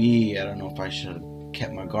gonna be. I don't know if I should have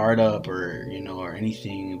kept my guard up or, you know, or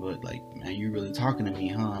anything, but like, man, you really talking to me,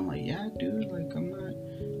 huh? I'm like, yeah, dude, like I'm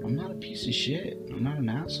not a piece of shit. I'm not an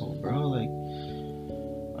asshole, bro. Like,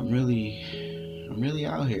 I'm really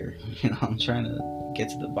out here. You know, I'm trying to get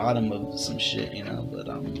to the bottom of some shit, you know, but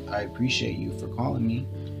I appreciate you for calling me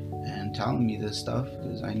and telling me this stuff,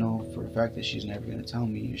 because I know for a fact that she's never going to tell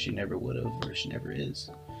me, or she never would have, or she never is.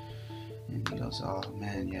 And he goes, oh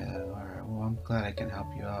man, yeah, alright, well, I'm glad I can help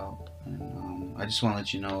you out. And I just want to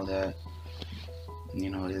let you know that, you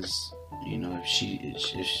know, is, you know, if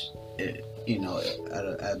you know,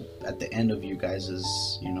 at the end of you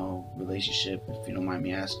guys' you know, relationship, if you don't mind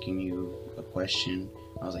me asking you a question.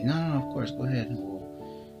 I was like, no, of course, go ahead.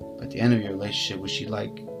 Well, at the end of your relationship, was she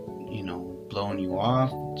like, you know, blowing you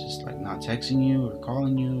off, just like not texting you or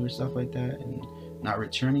calling you or stuff like that, and not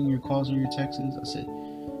returning your calls or your texts? I said,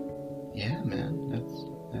 yeah, man, that's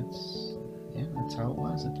how it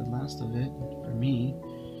was at the last of it for me.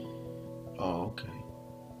 Oh, okay.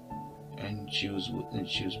 And she was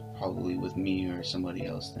probably with me or somebody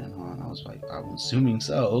else then, huh? And I was like, I'm assuming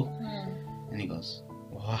so. And he goes,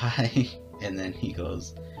 why? And then he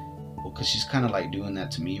goes, well, because she's kind of like doing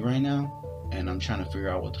that to me right now, and I'm trying to figure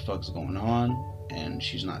out what the fuck's going on, and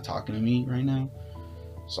she's not talking to me right now.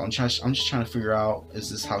 So I'm just trying to figure out, is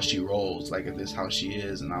this how she rolls? Like, is this how she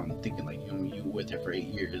is? And I'm thinking like, you were with her for 8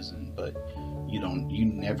 years, but you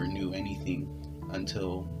never knew anything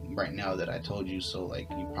until right now that I told you. So like,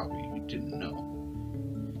 you didn't know.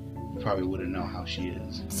 You probably wouldn't know how she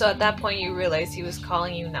is. So at that point, you realized he was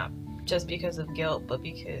calling you not just because of guilt, but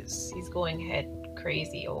because he's going head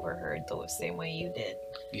crazy over her the same way you did.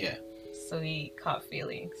 Yeah. So he caught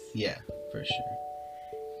feelings. Yeah, for sure.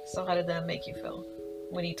 So how did that make you feel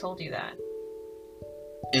when he told you that?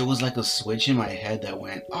 It was like a switch in my head that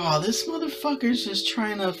went, oh, this motherfucker's just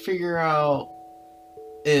trying to figure out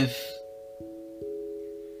if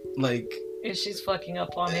she's fucking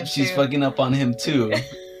up on him. She's fucking up on him too.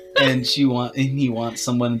 And he wants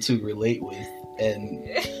someone to relate with, and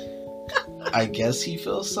I guess he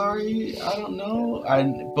feels sorry. I don't know.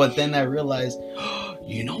 But then I realized,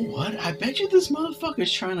 you know what? I bet you this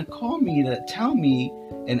motherfucker's trying to call me to tell me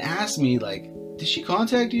and ask me, like, did she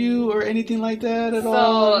contact you or anything like that at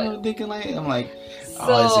all? I'm thinking like, I'm like,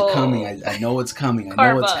 oh, is it coming? I know it's coming.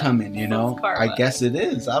 I know it's coming. You know. I guess it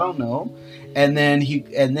is. I don't know. And then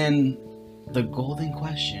the golden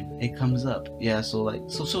question, it comes up. Yeah. So like,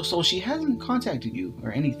 so she hasn't contacted you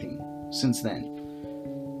or anything since then.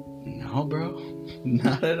 No, bro,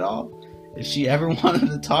 not at all. If she ever wanted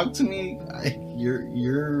to talk to me,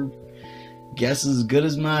 your guess is as good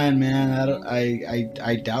as mine, man.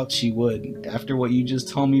 I doubt she would. After what you just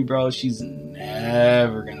told me, bro, she's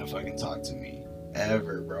never gonna fucking talk to me,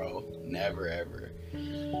 ever, bro. Never, ever.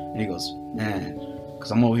 And he goes, man,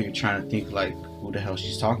 because I'm over here trying to think like who the hell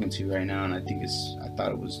she's talking to right now, and I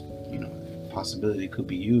thought it was, you know, possibility it could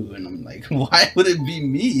be you, and I'm like, why would it be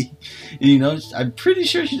me? You know, I'm pretty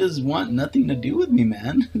sure she doesn't want nothing to do with me,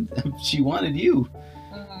 man. She wanted you,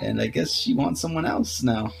 and I guess she wants someone else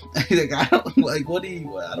now. Like, I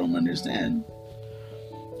don't understand.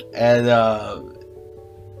 And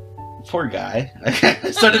poor guy.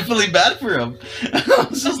 I started feeling bad for him. I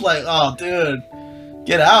was just like, oh, dude,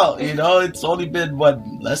 get out. You know, it's only been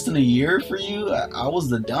less than a year for you. I was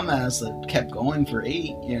the dumbass that kept going for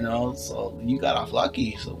 8, you know, so you got off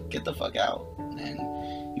lucky, so get the fuck out. And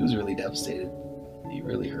he was really devastated. It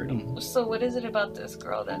really hurt him. So what is it about this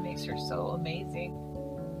girl that makes her so amazing?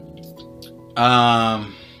 Her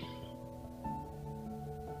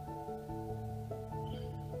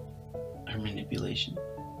manipulation,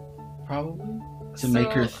 probably,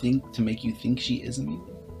 to make you think she is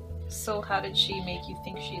amazing. So how did she make you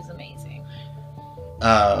think she's amazing?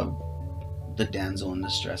 The damsel in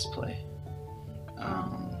distress play.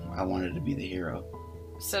 I wanted to be the hero.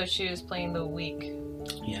 So she was playing the weak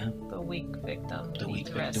Yeah. The weak victim The weak needs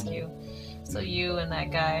victim. rescue. So you and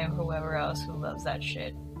that guy and whoever else who loves that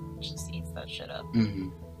shit just eats that shit up. Mm-hmm.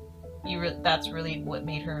 That's really what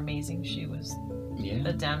made her amazing. She was Yeah.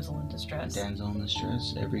 the damsel in distress. Damsel in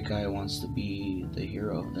distress. Every guy wants to be the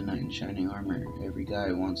hero, the knight in shining armor. Every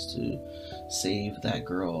guy wants to save that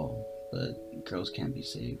girl, but girls can't be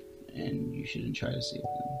saved, and you shouldn't try to save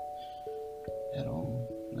them at all.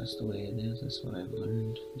 That's the way it is. That's what I've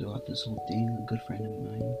learned throughout this whole thing. A good friend of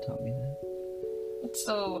mine taught me that.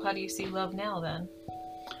 So how do you see love now then?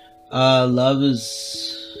 Love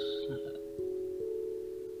is.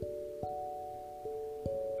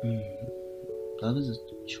 Love is a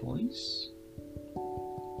choice.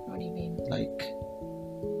 What do you mean? Like,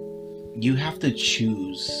 you have to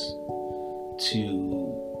choose to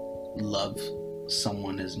love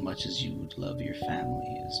someone as much as you would love your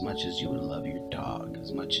family, as much as you would love your dog,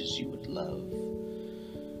 as much as you would love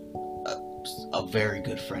a very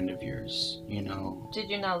good friend of yours, you know. Did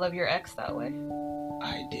you not love your ex that way?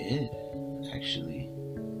 I did, actually,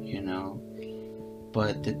 you know.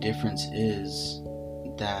 But the difference is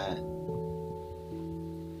that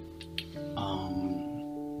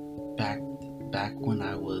back when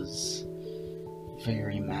I was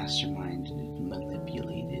very masterminded and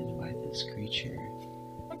manipulated by this creature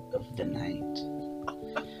of the night,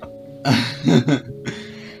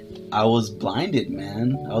 I was blinded,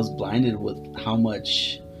 man. I was blinded with how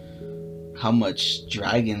much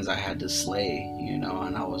dragons I had to slay, you know,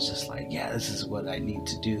 and I was just like, yeah, this is what I need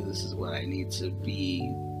to do. This is what I need to be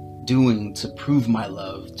doing to prove my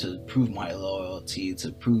love, to prove my loyalty,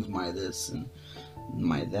 to prove my this and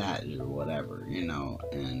my that or whatever, you know.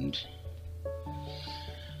 And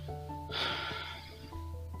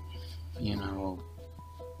you know,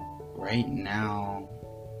 right now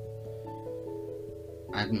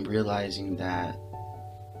I'm realizing that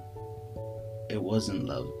it wasn't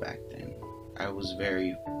love back then. I was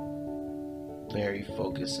very, very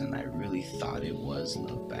focused, and I really thought it was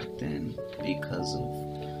love back then because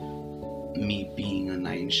of me being a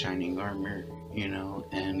knight in shining armor, you know,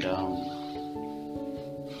 and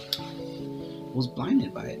was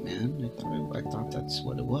blinded by it, man. I thought that's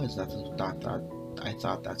what it was. I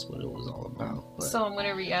thought that's what it was all about. But So I'm going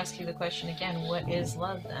to re-ask you the question again. What is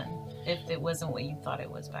love then? If it wasn't what you thought it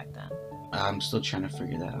was back then. I'm still trying to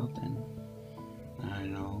figure that out then. I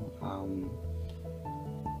know.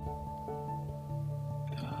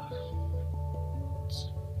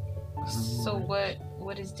 So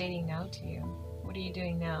what is dating now to you? What are you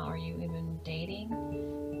doing now? Are you even dating?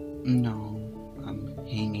 No, I'm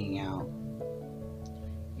hanging out.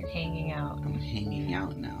 You're hanging out. I'm hanging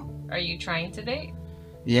out now. Are you trying to date?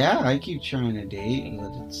 Yeah, I keep trying to date,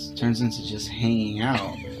 but it turns into just hanging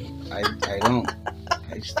out. I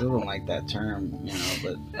still don't like that term, you know,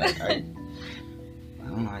 but I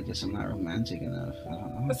don't know, I guess I'm not romantic enough. I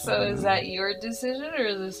don't know. So is that your decision,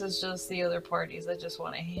 or this is just the other parties that just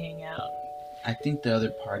want to hang out? I think the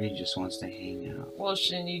other party just wants to hang out. Well,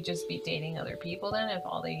 shouldn't you just be dating other people then if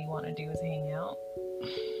all they want to do is hang out?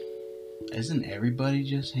 Isn't everybody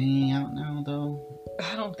just hanging out now, though?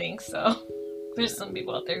 I don't think so. There's some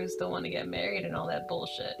people out there who still want to get married and all that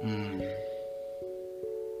bullshit.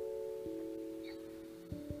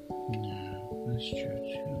 Yeah, that's true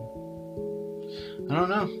too. I don't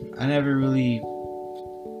know. I never really,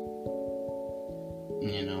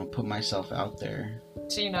 you know, put myself out there.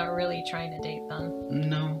 So you're not really trying to date them?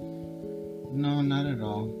 No, not at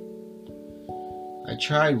all. I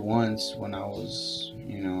tried once when I was,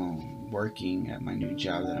 you know, working at my new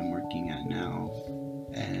job that I'm working at now,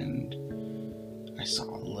 and I saw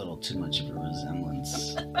a little too much of a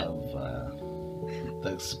resemblance of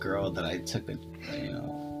this girl that I took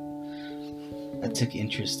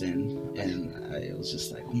interest in, and it was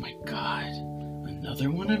just like, oh my god,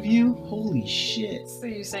 another one of you? Holy shit! So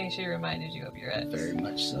you're saying she reminded you of your ex? Very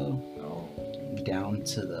much so. Oh. Down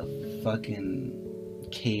to the fucking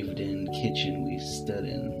caved-in kitchen we stood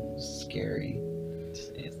in. It was scary. Jesus.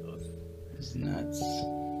 It was nuts.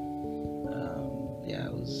 Yeah,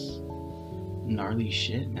 it was gnarly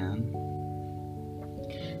shit, man.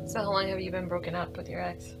 So how long have you been broken up with your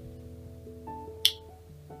ex?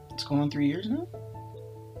 It's going on 3 years now?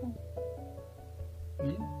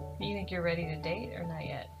 Yeah. You think you're ready to date or not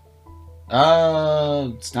yet?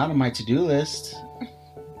 It's not on my to-do list.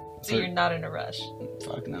 So you're not in a rush?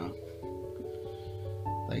 Fuck no.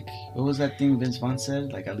 Like, what was that thing Vince Vaughn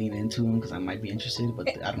said? Like, I lean into him because I might be interested, but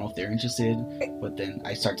I don't know if they're interested. But then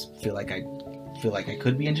I start to feel like I feel like I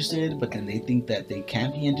could be interested, but then they think that they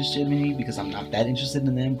can't be interested in me because I'm not that interested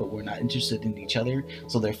in them, but we're not interested in each other,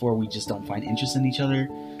 so therefore we just don't find interest in each other.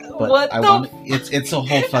 But What it's a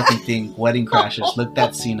whole fucking thing. Wedding Crashers. Look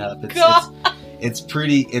that scene up. It's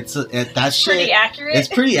pretty. That shit. Pretty accurate. It's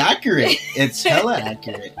pretty accurate. It's hella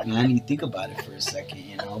accurate, man. You think about it for a second,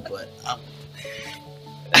 you know. But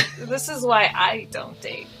this is why I don't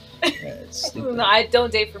date. it's stupid. No, I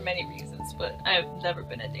don't date for many reasons, but I've never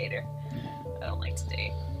been a dater. I don't like to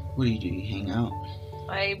date. What do? You hang out?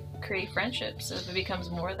 I create friendships. If it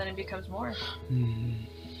becomes more, then it becomes more.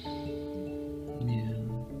 Yeah.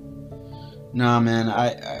 Nah, man.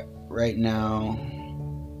 I right now.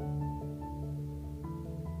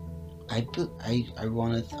 I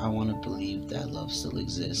want to believe that love still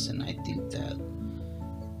exists, and I think that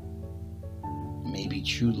maybe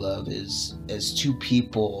true love is two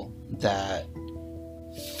people that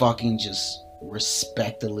fucking just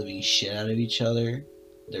respect the living shit out of each other,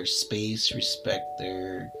 their space, respect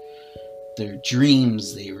their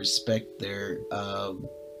dreams, they respect their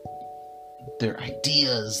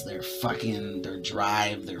ideas, their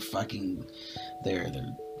drive, their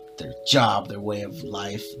job, their way of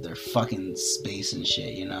life, their fucking space and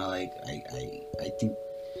shit, you know, like I think,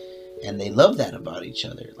 and they love that about each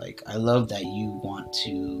other. Like, I love that you want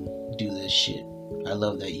to do this shit. I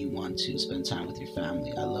love that you want to spend time with your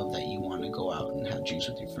family. I love that you want to go out and have drinks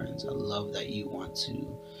with your friends. I love that you want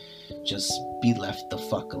to just be left the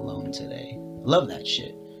fuck alone today. I love that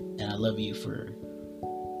shit. And I love you for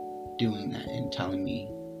doing that and telling me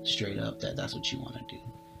straight up that that's what you want to do.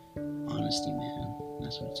 Honesty, man.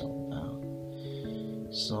 That's what it's all about.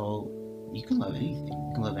 So you can love anything.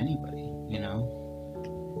 You can love anybody, you know,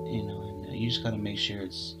 and you just gotta make sure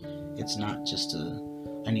it's not just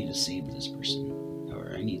I need to save this person,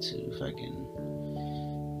 or I need to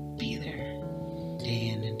fucking be there day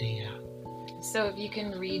in and day out. So if you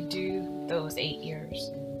can redo those 8 years,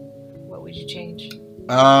 what would you change?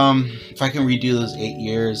 If I can redo those 8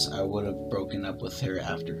 years, I would have broken up with her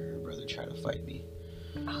after her brother tried to fight me.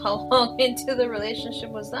 How long into the relationship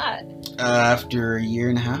was that? After a year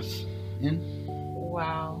and a half in.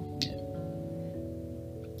 Wow. Yeah.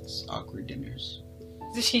 It's awkward dinners.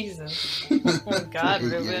 Jesus. Oh God,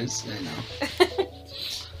 Ruben. I know.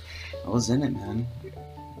 I was in it, man.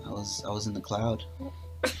 I was in the cloud.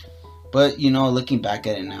 But, you know, looking back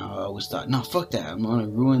at it now, I always thought, no, fuck that. I'm gonna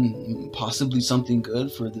ruin possibly something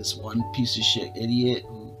good for this one piece of shit idiot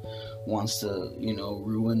who wants to, you know,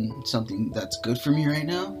 ruin something that's good for me right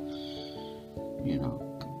now. You know,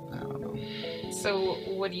 I don't know. So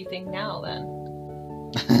what do you think now then?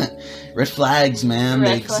 Red flags, man. They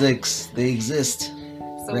Red exist. They exist.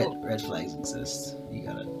 So Red flags exist. You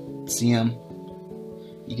gotta see them.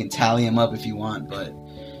 You can tally them up if you want, but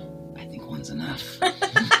I think one's enough.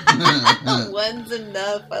 one's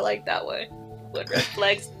enough. I like that one. One red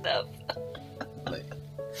flag's enough.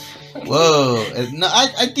 Whoa. No,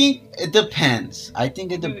 I think it depends. I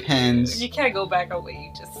think it depends. You can't go back on what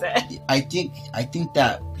you just said. I think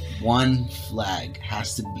that one flag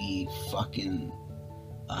has to be fucking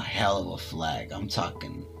a hell of a flag. I'm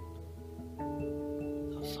talking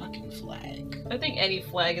a fucking flag. I think any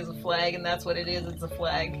flag is a flag, and that's what it is. It's a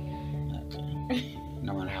flag. Okay.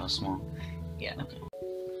 No matter how small. Yeah. Okay.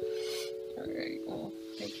 Alright, well,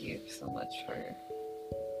 thank you so much for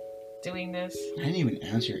doing this. I didn't even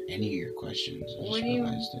answer any of your questions. I just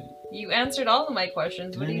realized it. You answered all of my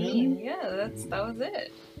questions. What do you Really? mean? Yeah, that was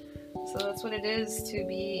it. So that's what it is to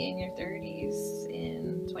be in your 30s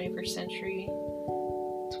in 21st century,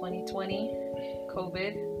 2020,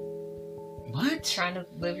 COVID. What? Trying to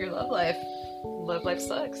live your love life. Love life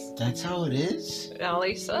sucks. That's how it is?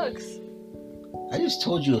 LA sucks. I just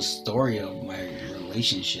told you a story of my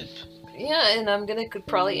relationship. Yeah, and could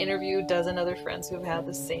probably interview a dozen other friends who have had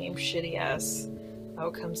the same shitty ass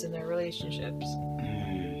outcomes in their relationships.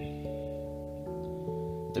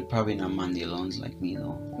 They're probably not mandilons like me,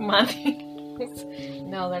 though. Mandilons?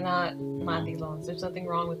 No, they're not mandilons. There's nothing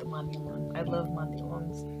wrong with the mandilon. I love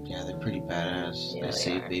mandilons. Yeah, they're pretty badass. Yeah, they they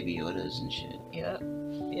save are. Baby Yodas and shit. Yep.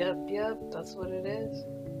 That's what it is.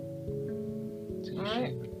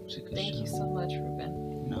 Alright. Thank you so much,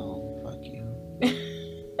 Ruben. No, fuck you.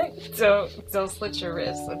 Don't slit your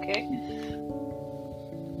wrists, okay?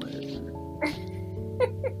 Whatever.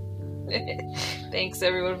 Thanks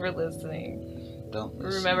everyone for listening. Don't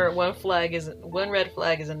listen. Remember, one red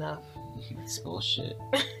flag is enough. It's bullshit.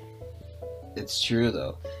 It's true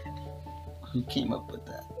though. Who came up with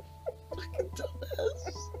that? Fucking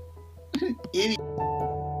dumbass. Idiot.